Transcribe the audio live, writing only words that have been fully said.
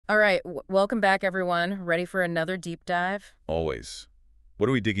All right, welcome back, everyone. Ready for another deep dive? Always. What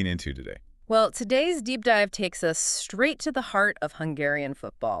are we digging into today? Well, today's deep dive takes us straight to the heart of Hungarian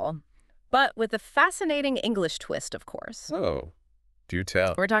football, but with a fascinating English twist, of course. Oh, do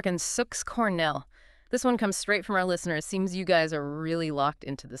tell. We're talking Szűcs Kornél. This one comes straight from our listeners. Seems you guys are really locked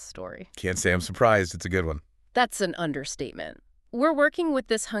into this story. Can't say I'm surprised. It's a good one. That's an understatement. We're working with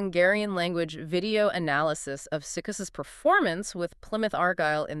this Hungarian language video analysis of Szűcs's performance with Plymouth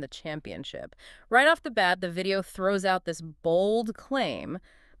Argyle in the championship. Right off the bat, the video throws out this bold claim.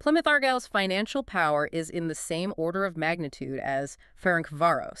 Plymouth Argyle's financial power is in the same order of magnitude as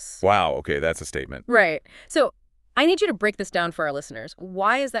Ferencváros. Wow, okay, that's a statement. Right. So I need you to break this down for our listeners.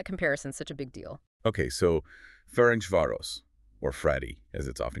 Why is that comparison such a big deal? Okay, so Ferencváros, or Fradi, as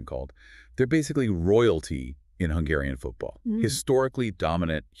it's often called, they're basically royalty in Hungarian football. Historically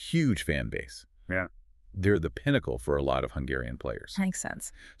dominant, huge fan base. Yeah. They're the pinnacle for a lot of Hungarian players. Makes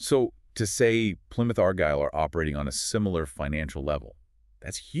sense. So to say Plymouth Argyle are operating on a similar financial level,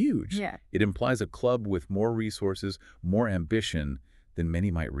 that's huge. Yeah. It implies a club with more resources, more ambition than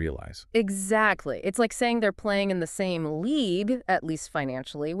many might realize. Exactly. It's like saying they're playing in the same league, at least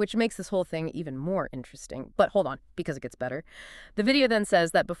financially, which makes this whole thing even more interesting. But hold on, because it gets better. The video then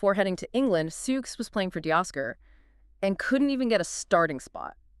says that before heading to England, Szűcs was playing for Dioscar and couldn't even get a starting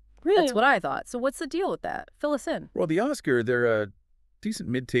spot. Really? That's what I thought. So what's the deal with that? Fill us in. Well, the Oscar, they're a decent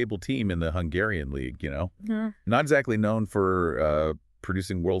mid-table team in the Hungarian league, you know? Not exactly known for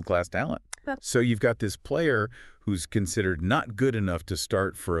producing world-class talent. So you've got this player who's considered not good enough to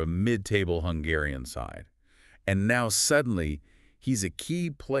start for a mid-table Hungarian side. And now suddenly he's a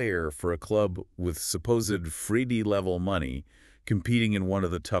key player for a club with supposed Fradi-level money competing in one of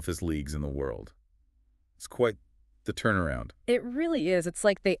the toughest leagues in the world. It's quite the turnaround. It really is. It's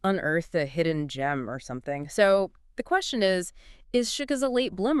like they unearthed a hidden gem or something. So the question is Szűcs a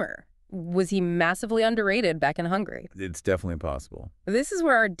late bloomer? Was he massively underrated back in Hungary? It's definitely possible. This is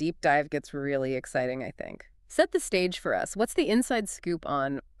where our deep dive gets really exciting, I think. Set the stage for us. What's the inside scoop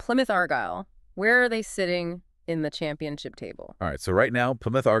on Plymouth Argyle? Where are they sitting in the championship table? All right, so right now,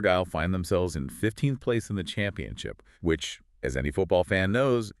 Plymouth Argyle find themselves in 15th place in the championship, which, as any football fan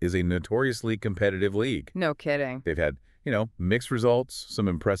knows, is a notoriously competitive league. No kidding. They've had, mixed results, some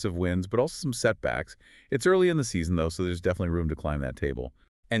impressive wins, but also some setbacks. It's early in the season, though, so there's definitely room to climb that table.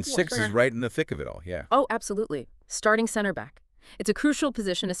 And Szűcs is right in the thick of it all, yeah. Oh, absolutely. Starting center back. It's a crucial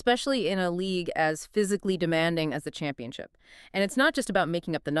position, especially in a league as physically demanding as the championship. And it's not just about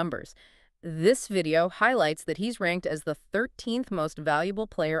making up the numbers. This video highlights that he's ranked as the 13th most valuable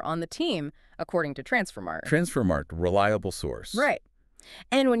player on the team, according to Transfermarkt. Transfermarkt, reliable source. Right.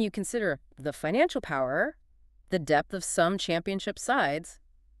 And when you consider the financial power, the depth of some championship sides,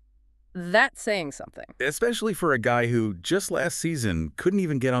 that's saying something. Especially for a guy who, just last season, couldn't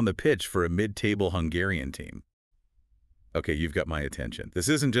even get on the pitch for a mid-table Hungarian team. Okay, you've got my attention. This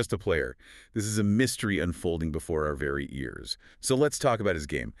isn't just a player. This is a mystery unfolding before our very ears. So let's talk about his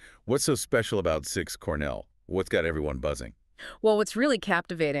game. What's so special about Szűcs Kornél? What's got everyone buzzing? Well, what's really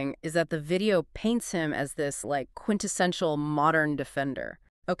captivating is that the video paints him as this, quintessential modern defender.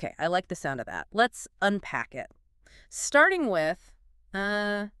 Okay, I like the sound of that. Let's unpack it. Starting with,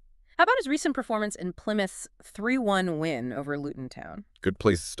 how about his recent performance in Plymouth's 3-1 win over Luton Town? Good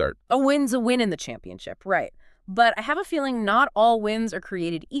place to start. A win's a win in the championship, right. But I have a feeling not all wins are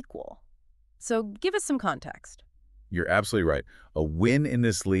created equal. So give us some context. You're absolutely right. A win in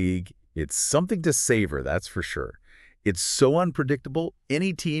this league, it's something to savor, that's for sure. It's so unpredictable,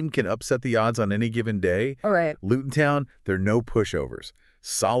 any team can upset the odds on any given day. All right. Luton Town, they're no pushovers.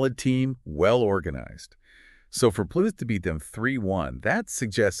 Solid team, well organized. So for Plymouth to beat them 3-1, that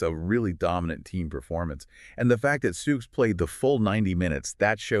suggests a really dominant team performance. And the fact that Szűcs played the full 90 minutes,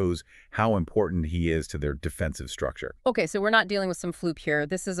 that shows how important he is to their defensive structure. Okay, so we're not dealing with some fluke here.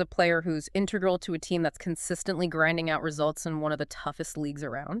 This is a player who's integral to a team that's consistently grinding out results in one of the toughest leagues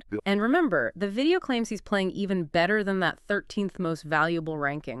around. Yep. And remember, the video claims he's playing even better than that 13th most valuable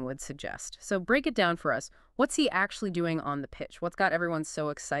ranking would suggest. So break it down for us. What's he actually doing on the pitch? What's got everyone so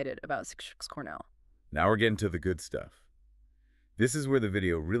excited about Szűcs Kornél? Now we're getting to the good stuff. This is where the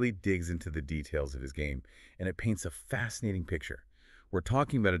video really digs into the details of his game, and it paints a fascinating picture. We're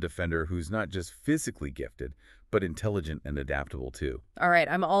talking about a defender who's not just physically gifted, but intelligent and adaptable too. All right,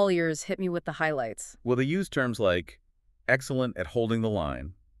 I'm all ears. Hit me with the highlights. Well, they use terms like excellent at holding the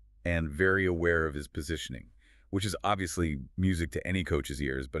line and very aware of his positioning, which is obviously music to any coach's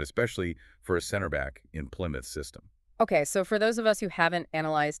ears, but especially for a center back in Plymouth's system. Okay, so for those of us who haven't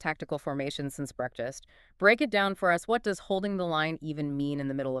analyzed tactical formation since breakfast, break it down for us. What does holding the line even mean in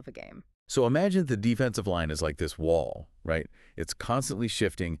the middle of a game? So imagine the defensive line is like this wall, right? It's constantly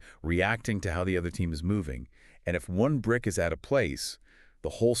shifting, reacting to how the other team is moving. And if one brick is out of place, the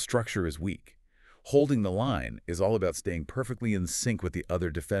whole structure is weak. Holding the line is all about staying perfectly in sync with the other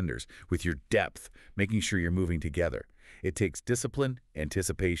defenders, with your depth, making sure you're moving together. It takes discipline,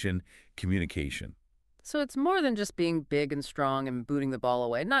 anticipation, communication. So it's more than just being big and strong and booting the ball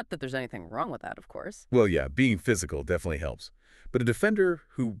away. Not that there's anything wrong with that, of course. Well, yeah, being physical definitely helps. But a defender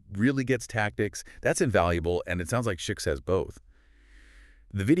who really gets tactics, that's invaluable, and it sounds like Szűcs has both.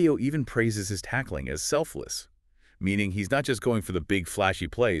 The video even praises his tackling as selfless, meaning he's not just going for the big, flashy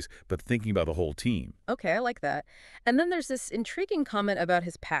plays, but thinking about the whole team. Okay, I like that. And then there's this intriguing comment about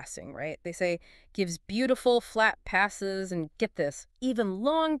his passing, right? They say, gives beautiful, flat passes, and get this, even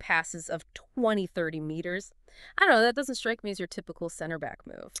long passes of 20, 30 meters. I don't know, that doesn't strike me as your typical center back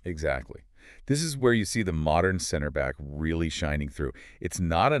move. Exactly. This is where you see the modern center back really shining through. It's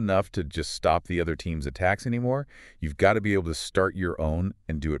not enough to just stop the other team's attacks anymore. You've got to be able to start your own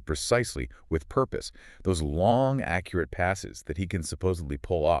and do it precisely, with purpose. Those long, accurate passes that he can supposedly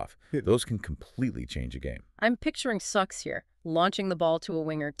pull off, those can completely change a game. I'm picturing Szűcs here, launching the ball to a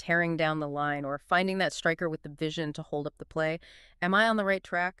winger, tearing down the line, or finding that striker with the vision to hold up the play. Am I on the right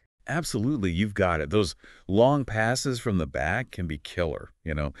track? Absolutely, you've got it. Those long passes from the back can be killer.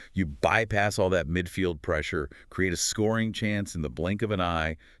 You bypass all that midfield pressure, create a scoring chance in the blink of an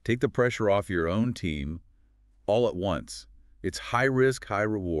eye, take the pressure off your own team all at once. It's high risk, high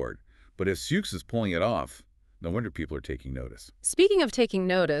reward. But if Szűcs is pulling it off, no wonder people are taking notice. Speaking of taking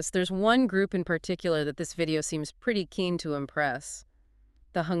notice, there's one group in particular that this video seems pretty keen to impress.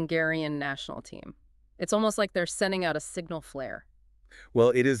 The Hungarian national team. It's almost like they're sending out a signal flare. Well,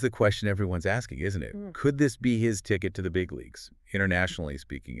 it is the question everyone's asking, isn't it? Could this be his ticket to the big leagues? Internationally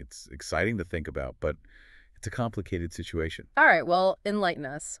speaking, it's exciting to think about, but it's a complicated situation. All right, well, enlighten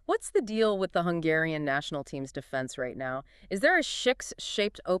us. What's the deal with the Hungarian national team's defense right now? Is there a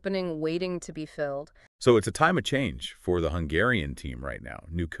Szűcs-shaped opening waiting to be filled? So it's a time of change for the Hungarian team right now.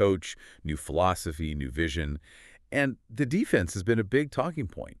 New coach, new philosophy, new vision. And the defense has been a big talking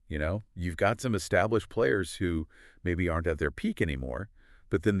point, You've got some established players who maybe aren't at their peak anymore,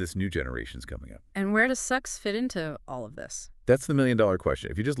 but then this new generation's coming up. And where does Szűcs fit into all of this? That's the million-dollar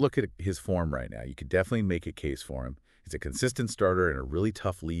question. If you just look at his form right now, you could definitely make a case for him. He's a consistent starter in a really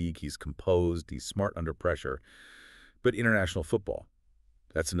tough league. He's composed. He's smart under pressure. But international football,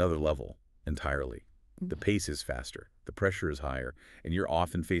 that's another level entirely. The pace is faster, the pressure is higher, and you're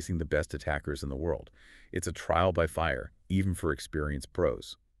often facing the best attackers in the world. It's a trial by fire, even for experienced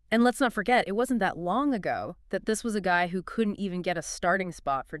pros. And let's not forget, it wasn't that long ago that this was a guy who couldn't even get a starting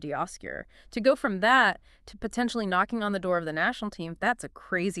spot for Dioscure. To go from that to potentially knocking on the door of the national team, that's a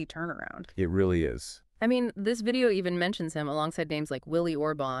crazy turnaround. It really is. I mean, this video even mentions him alongside names like Willy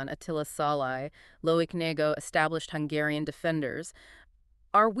Orban, Attila Szalai, Loic Nego, established Hungarian defenders.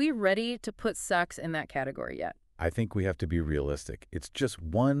 Are we ready to put Szűcs in that category yet? I think we have to be realistic. It's just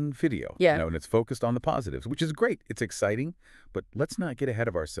one video, Yeah. And it's focused on the positives, which is great. It's exciting, but let's not get ahead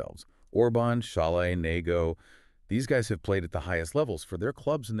of ourselves. Orban, Szalai, Nego, these guys have played at the highest levels for their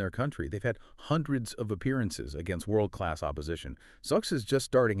clubs in their country. They've had hundreds of appearances against world-class opposition. Szűcs is just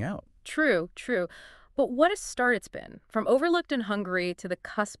starting out. True, true. But what a start it's been, from overlooked in Hungary to the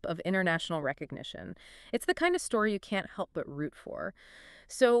cusp of international recognition. It's the kind of story you can't help but root for.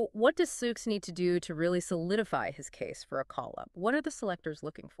 So what does Szűcs need to do to really solidify his case for a call-up? What are the selectors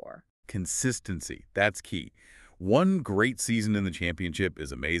looking for? Consistency, that's key. One great season in the championship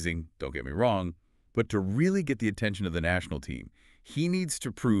is amazing, don't get me wrong, but to really get the attention of the national team, he needs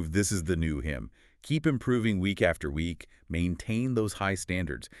to prove this is the new him. Keep improving week after week, maintain those high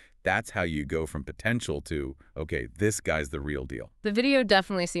standards. That's how you go from potential to, okay, this guy's the real deal. The video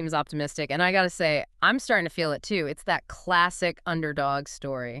definitely seems optimistic, and I gotta say, I'm starting to feel it too. It's that classic underdog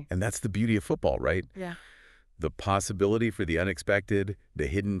story. And that's the beauty of football, right? Yeah. The possibility for the unexpected, the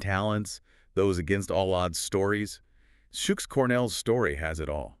hidden talents, those against all odds stories. Szűcs Kornél's story has it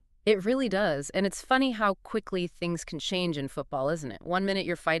all. It really does. And it's funny how quickly things can change in football, isn't it? One minute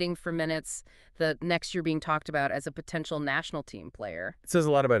you're fighting for minutes, the next you're being talked about as a potential national team player. It says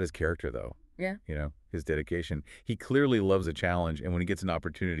a lot about his character, though. Yeah. His dedication. He clearly loves a challenge, and when he gets an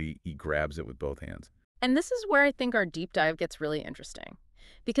opportunity, he grabs it with both hands. And this is where I think our deep dive gets really interesting.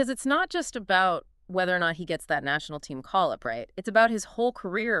 Because it's not just about whether or not he gets that national team call-up, right? It's about his whole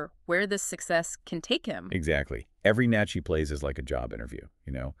career, where this success can take him. Exactly. Every match he plays is like a job interview,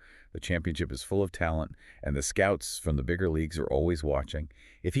 The championship is full of talent, and the scouts from the bigger leagues are always watching.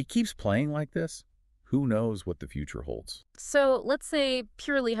 If he keeps playing like this, who knows what the future holds? So let's say,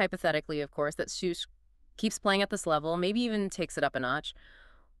 purely hypothetically, of course, that Szűcs keeps playing at this level, maybe even takes it up a notch.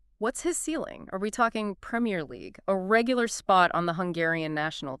 What's his ceiling? Are we talking Premier League, a regular spot on the Hungarian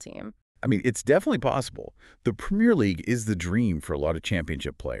national team? I mean, it's definitely possible. The Premier League is the dream for a lot of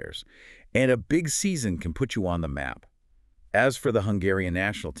championship players, and a big season can put you on the map. As for the Hungarian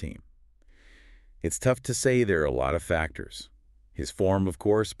national team, it's tough to say. There are a lot of factors. His form, of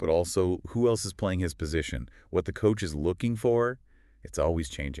course, but also who else is playing his position, what the coach is looking for. It's always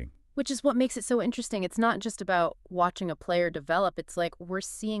changing. Which is what makes it so interesting. It's not just about watching a player develop. It's like we're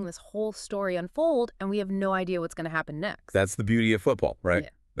seeing this whole story unfold, and we have no idea what's going to happen next. That's the beauty of football, right? Yeah.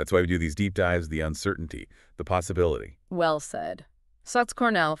 That's why we do these deep dives, the uncertainty, the possibility. Well said. Szűcs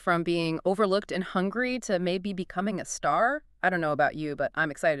Kornél, from being overlooked in Hungary to maybe becoming a star. I don't know about you, but I'm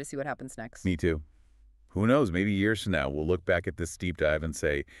excited to see what happens next. Me too. Who knows, maybe years from now, we'll look back at this deep dive and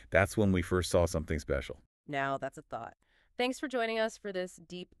say, that's when we first saw something special. Now that's a thought. Thanks for joining us for this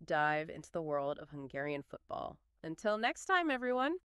deep dive into the world of Hungarian football. Until next time, everyone.